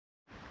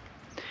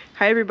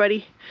Hi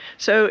everybody.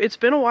 So it's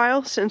been a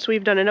while since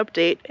we've done an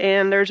update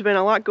and there's been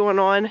a lot going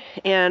on,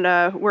 and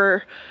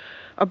we're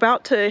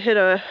about to hit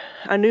a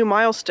new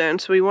milestone,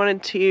 so we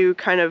wanted to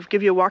kind of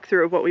give you a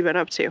walkthrough of what we've been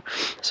up to.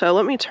 So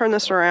let me turn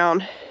this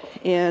around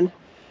and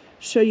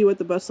show you what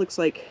the bus looks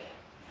like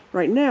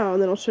right now,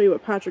 and then I'll show you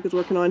what Patrick is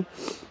working on.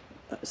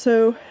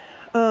 So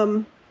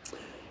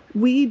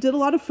we did a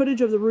lot of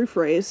footage of the roof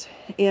raise,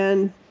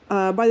 and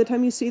by the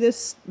time you see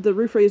this, the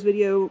roof raise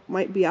video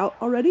might be out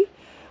already.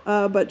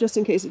 But just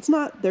in case it's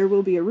not, there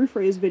will be a roof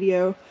raise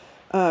video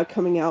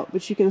coming out.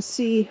 But you can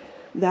see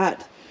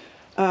that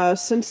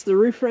since the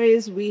roof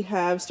raise, we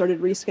have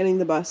started reskinning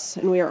the bus,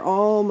 and we are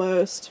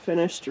almost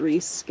finished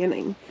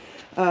reskinning.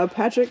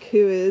 Patrick,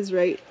 who is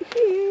right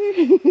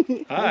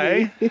here,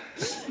 hi,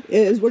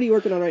 what are you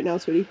working on right now,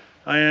 sweetie?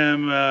 I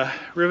am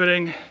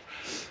riveting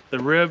the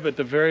rib at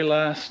the very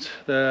last,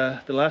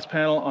 the last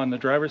panel on the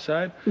driver's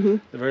side,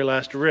 the very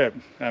last rib.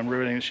 I'm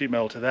riveting the sheet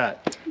metal to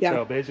that. Yeah.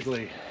 So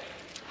basically,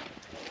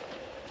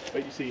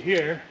 what you see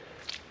here,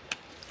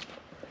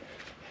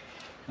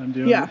 I'm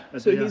doing,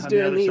 so he's doing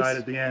the other these, side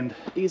at the end.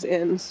 These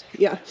ends,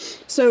 yeah.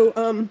 So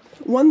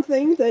one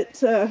thing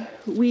that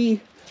we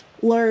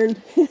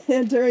learned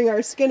during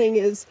our skinning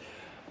is,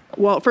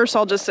 well, first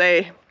I'll just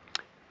say,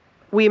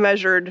 we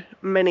measured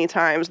many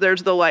times.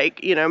 There's the,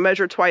 like, you know,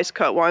 measure twice,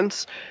 cut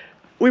once.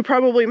 We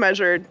probably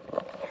measured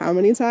how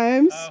many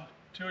times?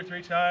 2 or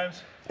 3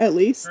 times. At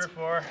least. 3 or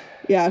 4.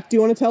 Yeah, do you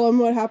want to tell them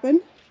what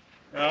happened?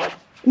 No.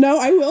 No,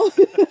 I will.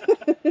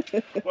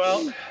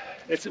 Well,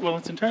 it's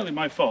entirely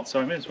my fault,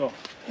 so I may as well.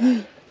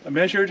 I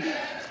measured.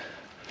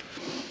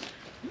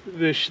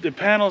 The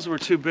panels were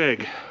too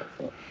big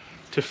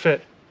to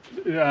fit.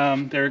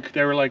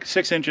 They were like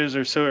 6 inches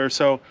or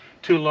so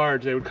too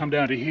large. They would come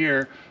down to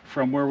here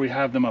from where we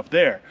have them up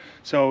there.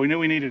 So we knew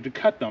we needed to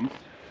cut them.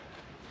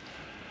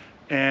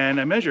 And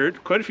I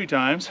measured quite a few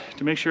times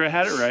to make sure I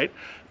had it right.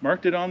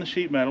 Marked it on the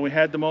sheet metal. We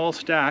had them all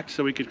stacked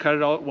so we could cut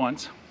it all at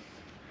once.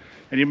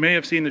 And you may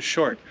have seen the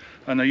short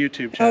on the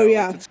YouTube channel. Oh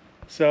yeah.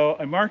 So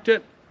I marked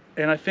it,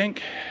 and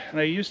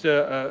I used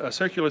a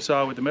circular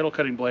saw with the metal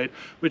cutting blade,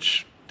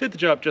 which did the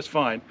job just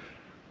fine.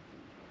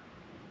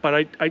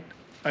 But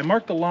I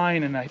marked the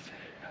line, and I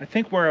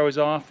think where I was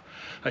off,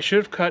 I should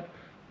have cut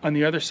on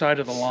the other side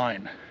of the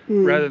line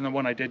rather than the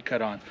one I did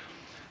cut on,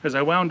 because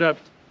it wound up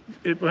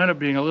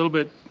being a little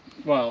bit,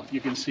 well, you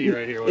can see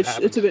right here what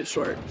happened. It's a bit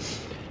short.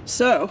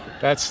 So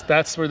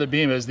that's where the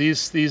beam is.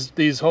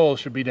 These holes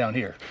should be down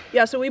here.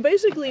 Yeah, so we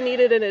basically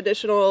needed an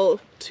additional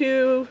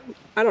 2,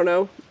 I don't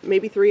know,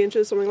 maybe 3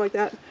 inches, something like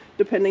that,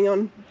 depending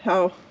on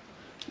how.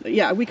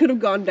 Yeah, we could have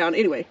gone down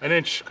anyway. An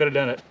inch could have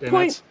done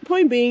it.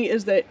 Point being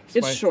is that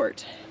it's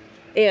short,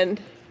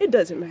 and it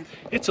doesn't matter.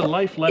 It's a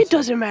life lesson. It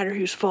doesn't matter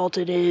whose fault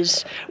it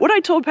is. What I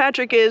told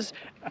Patrick is,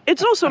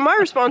 it's also my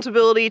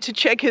responsibility to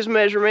check his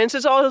measurements.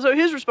 It's also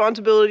his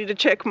responsibility to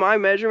check my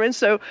measurements.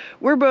 So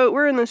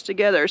we're in this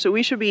together. So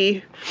we should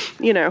be,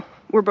 you know,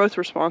 we're both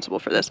responsible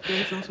for this.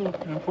 There's also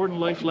an important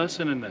life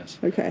lesson in this.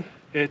 Okay.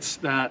 It's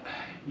that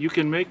you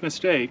can make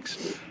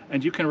mistakes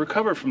and you can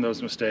recover from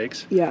those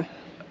mistakes. Yeah.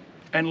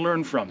 And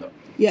learn from them.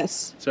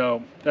 Yes.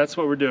 So that's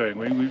what we're doing.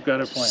 We've got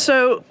a plan.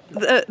 So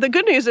the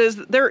good news is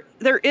there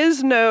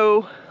is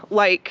no,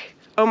 like,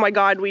 oh my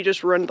God, we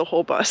just ruined the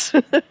whole bus.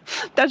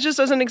 That just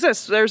doesn't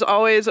exist. There's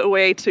always a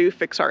way to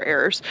fix our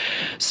errors.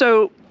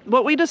 So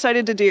what we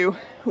decided to do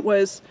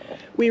was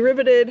we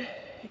riveted,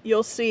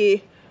 you'll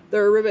see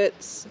there are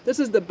rivets. This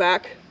is the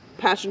back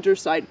passenger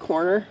side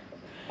corner.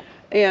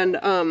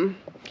 And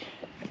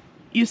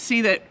you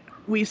see that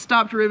we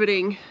stopped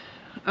riveting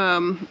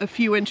a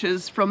few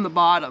inches from the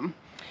bottom.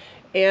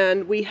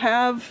 And we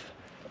have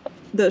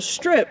the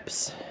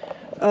strips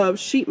of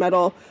sheet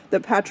metal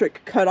that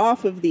Patrick cut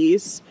off of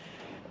these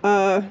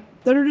that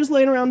are just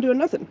laying around doing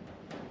nothing.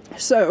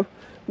 So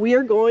we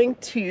are going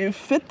to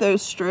fit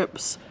those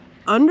strips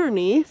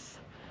underneath,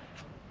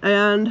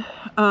 and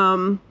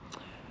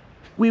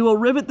we will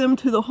rivet them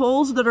to the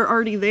holes that are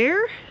already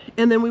there,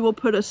 and then we will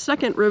put a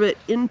second rivet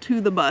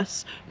into the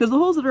bus, because the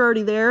holes that are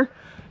already there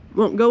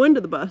won't go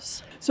into the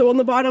bus. So on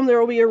the bottom there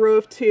will be a row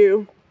of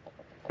 2,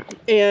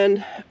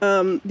 and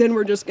then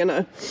we're just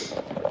gonna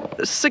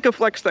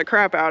Sikaflex the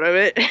crap out of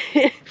it.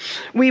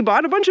 We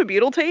bought a bunch of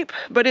butyl tape,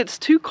 but it's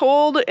too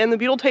cold and the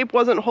butyl tape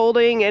wasn't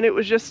holding, and it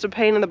was just a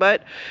pain in the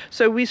butt.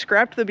 So we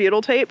scrapped the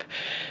butyl tape,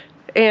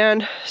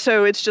 and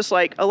so it's just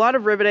like a lot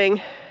of riveting,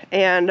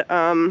 and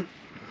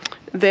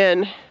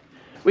then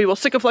we will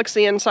Sikaflex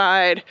the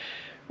inside.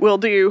 We'll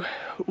do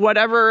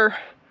whatever,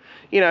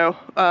 you know,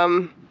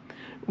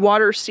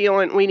 water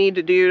sealant we need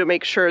to do to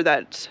make sure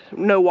that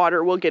no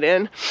water will get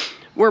in.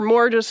 We're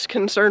more just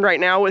concerned right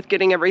now with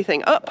getting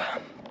everything up.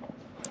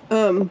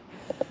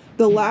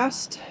 The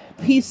last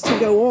piece to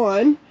go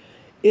on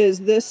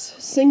is this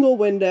single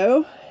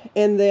window,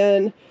 and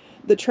then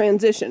the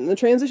transition. The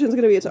transition is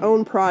going to be its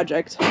own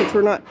project, which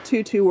we're not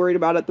too worried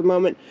about at the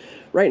moment.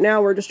 Right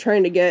now we're just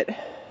trying to get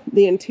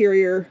the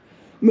interior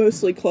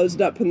mostly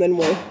closed up, and then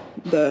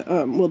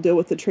we'll deal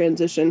with the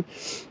transition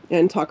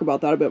and talk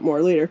about that a bit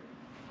more later.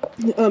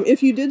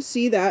 If you did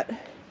see that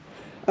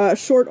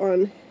short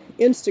on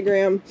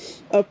Instagram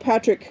of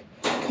Patrick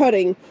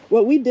cutting.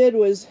 What we did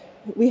was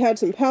we had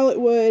some pallet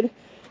wood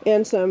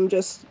and some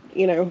just,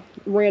 you know,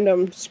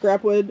 random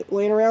scrap wood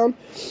laying around,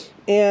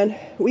 and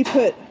we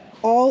put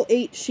all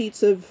 8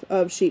 sheets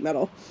of sheet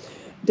metal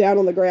down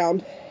on the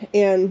ground,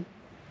 and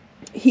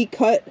he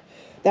cut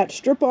that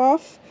strip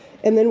off,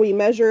 and then we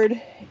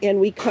measured and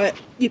we cut.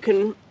 You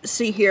can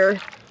see here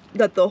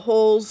that the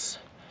holes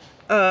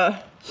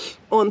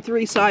on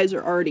 3 sides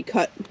are already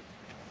cut.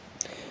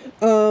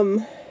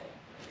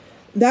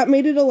 That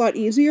made it a lot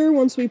easier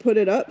once we put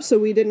it up, so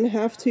we didn't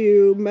have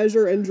to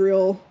measure and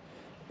drill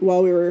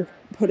while we were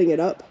putting it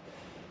up.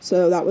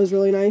 So that was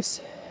really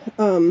nice.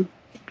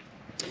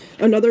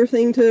 Another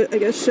thing to, I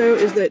guess, show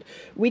is that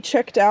we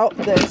checked out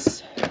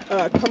this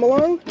come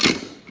along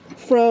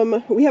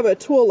from, we have a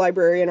tool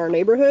library in our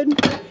neighborhood,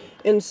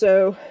 and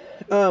so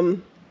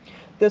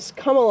this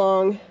come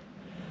along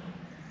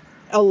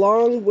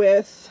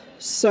with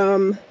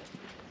some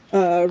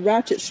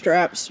ratchet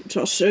straps, which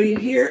I'll show you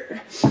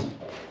here.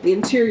 The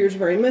interior is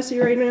very messy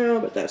right now,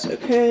 but that's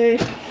okay.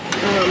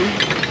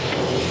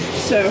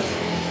 So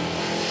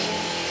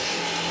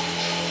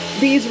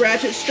these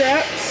ratchet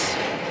straps,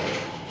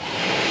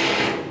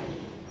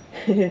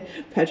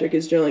 Patrick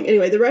is drilling.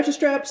 Anyway, the ratchet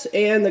straps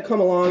and the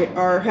come along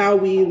are how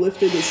we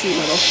lifted the sheet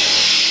metal.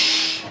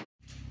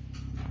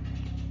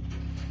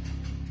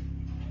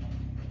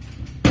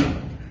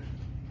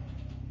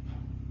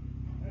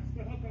 That's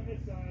the hook on this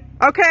side.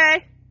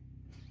 Okay.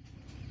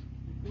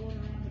 Going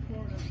around the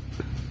corner.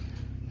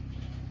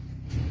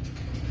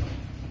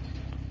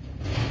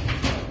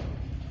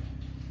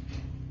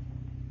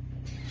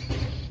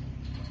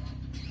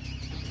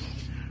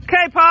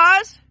 Okay,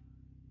 pause.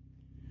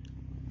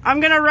 I'm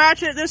gonna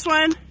ratchet this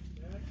one.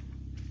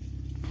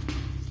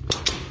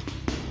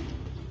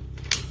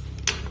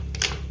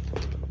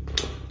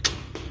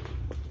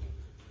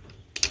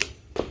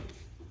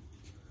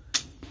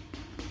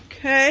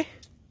 Okay.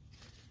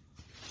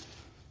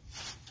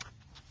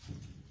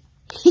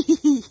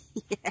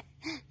 Yeah.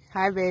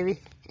 Hi, baby.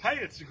 Hi,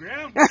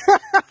 Instagram.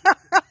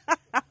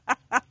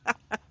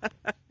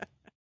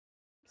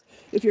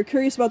 If you're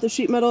curious about the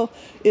sheet metal,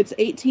 it's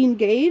 18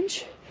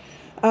 gauge.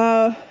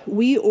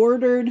 We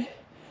ordered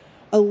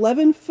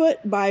 11 foot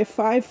by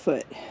 5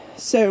 foot.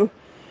 So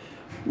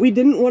we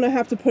didn't want to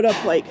have to put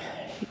up like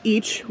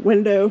each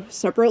window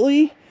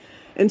separately.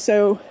 And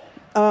so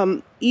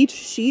each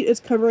sheet is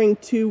covering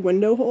 2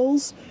 window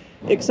holes,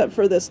 except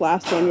for this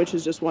last one, which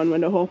is just 1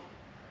 window hole.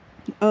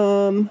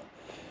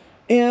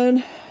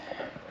 And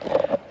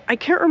I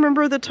can't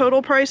remember the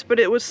total price, but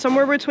it was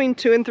somewhere between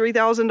 $2,000 and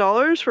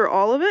 $3,000 for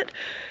all of it.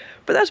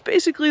 But that's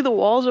basically the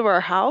walls of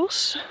our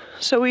house.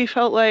 So we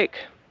felt like,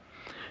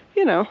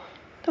 you know,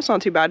 that's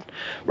not too bad.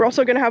 We're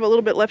also gonna have a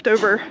little bit left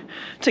over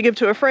to give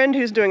to a friend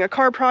who's doing a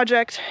car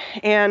project,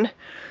 and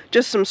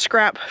just some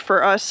scrap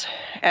for us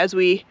as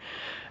we,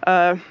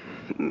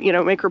 you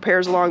know, make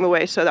repairs along the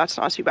way. So that's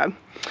not too bad.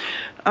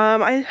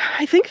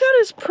 I think that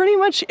is pretty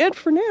much it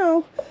for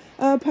now.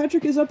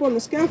 Patrick is up on the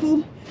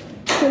scaffold,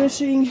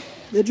 finishing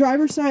the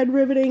driver's side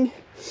riveting,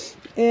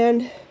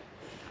 and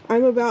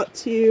I'm about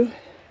to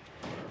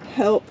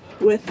help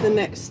with the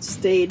next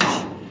stage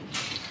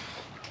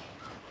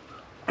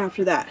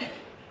after that.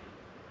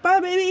 Bye,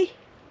 baby.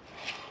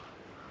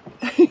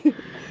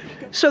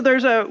 So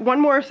there's one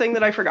more thing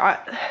that I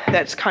forgot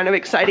that's kind of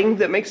exciting,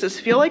 that makes this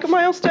feel like a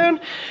milestone,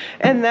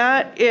 and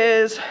that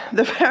is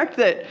the fact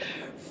that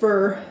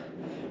for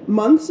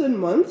months and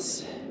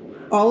months,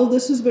 all of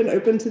this has been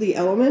open to the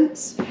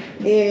elements,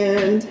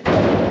 and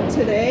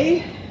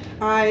today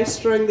I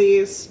strung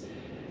these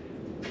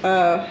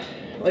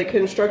like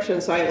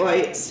construction site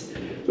lights,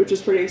 which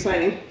is pretty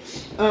exciting.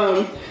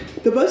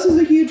 The bus is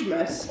a huge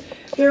mess.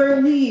 There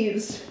are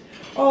leaves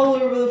all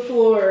over the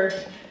floor.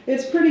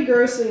 It's pretty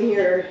gross in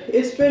here.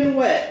 It's been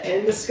wet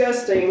and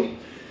disgusting.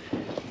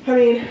 I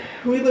mean,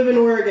 we live in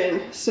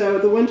Oregon, so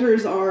the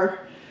winters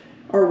are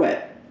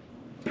wet.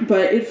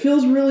 But it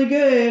feels really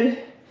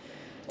good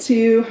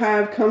to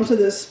have come to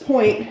this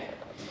point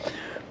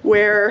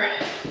where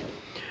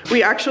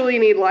we actually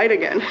need light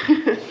again.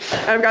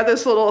 I've got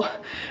this little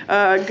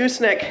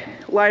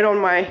gooseneck light on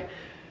my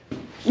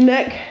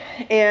neck,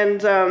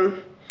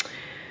 and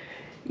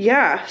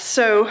yeah,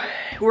 so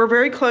we're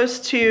very close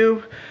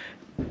to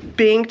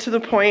being to the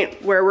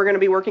point where we're going to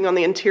be working on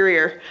the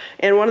interior.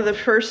 And one of the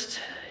first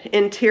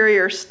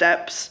interior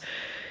steps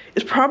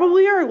is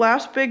probably our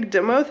last big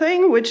demo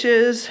thing, which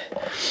is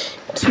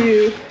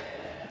to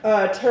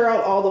tear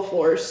out all the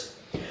floors.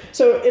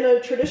 So in a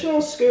traditional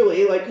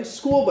schoolie, like a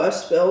school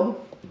bus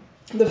build,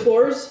 the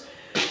floors,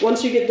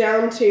 once you get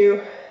down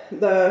to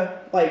the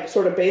like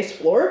sort of base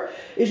floor,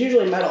 is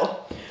usually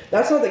metal.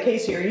 That's not the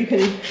case here. You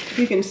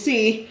can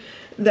see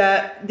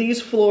that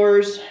these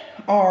floors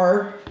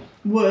are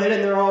wood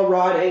and they're all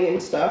rotting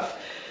and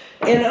stuff.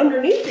 And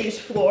underneath these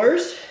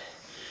floors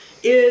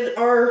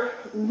are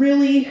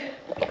really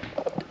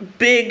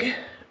big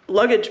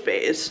luggage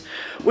bays,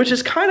 which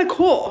is kind of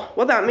cool.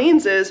 What that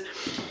means is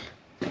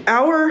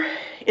our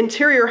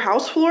interior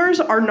house floors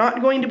are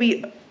not going to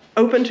be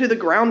open to the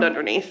ground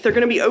underneath. They're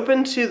going to be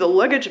open to the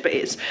luggage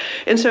bays.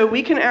 And so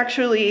we can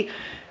actually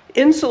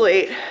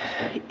insulate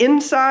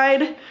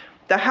inside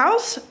the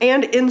house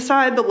and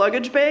inside the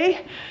luggage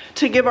bay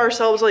to give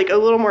ourselves like a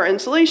little more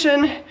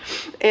insulation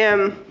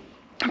and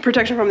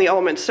protection from the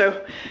elements.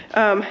 So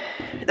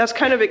that's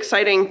kind of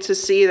exciting to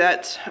see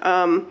that,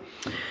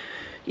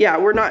 yeah,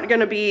 we're not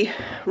going to be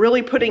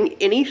really putting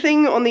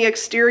anything on the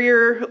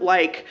exterior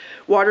like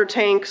water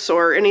tanks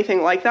or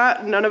anything like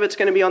that. None of it's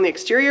going to be on the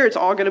exterior. It's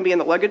all going to be in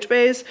the luggage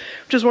bays,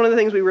 which is one of the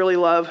things we really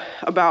love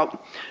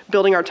about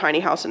building our tiny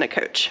house in a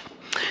coach.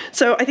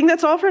 So I think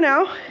that's all for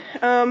now.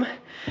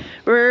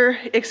 We're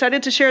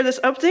excited to share this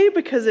update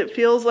because it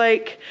feels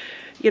like,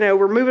 you know,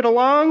 we're moving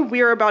along.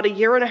 We are about 1.5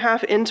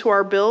 years into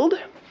our build.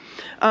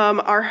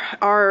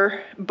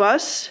 Our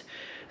bus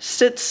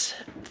sits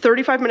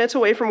 35 minutes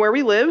away from where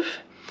we live,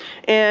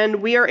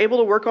 and we are able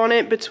to work on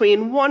it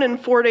between 1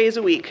 and 4 days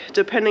a week,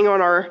 depending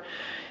on our,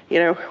 you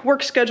know,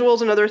 work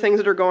schedules and other things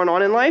that are going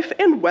on in life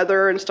and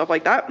weather and stuff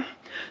like that.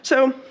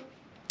 So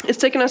it's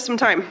taken us some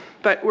time,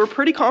 but we're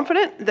pretty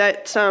confident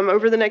that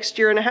over the next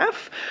 1.5 years,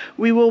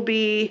 we will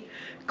be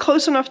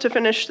close enough to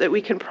finish that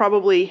we can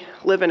probably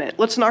live in it.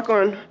 Let's knock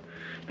on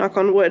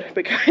wood,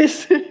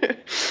 because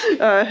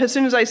as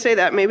soon as I say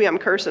that, maybe I'm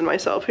cursing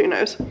myself, who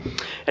knows.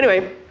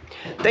 Anyway,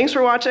 thanks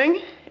for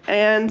watching,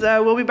 and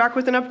we'll be back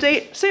with an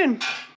update soon.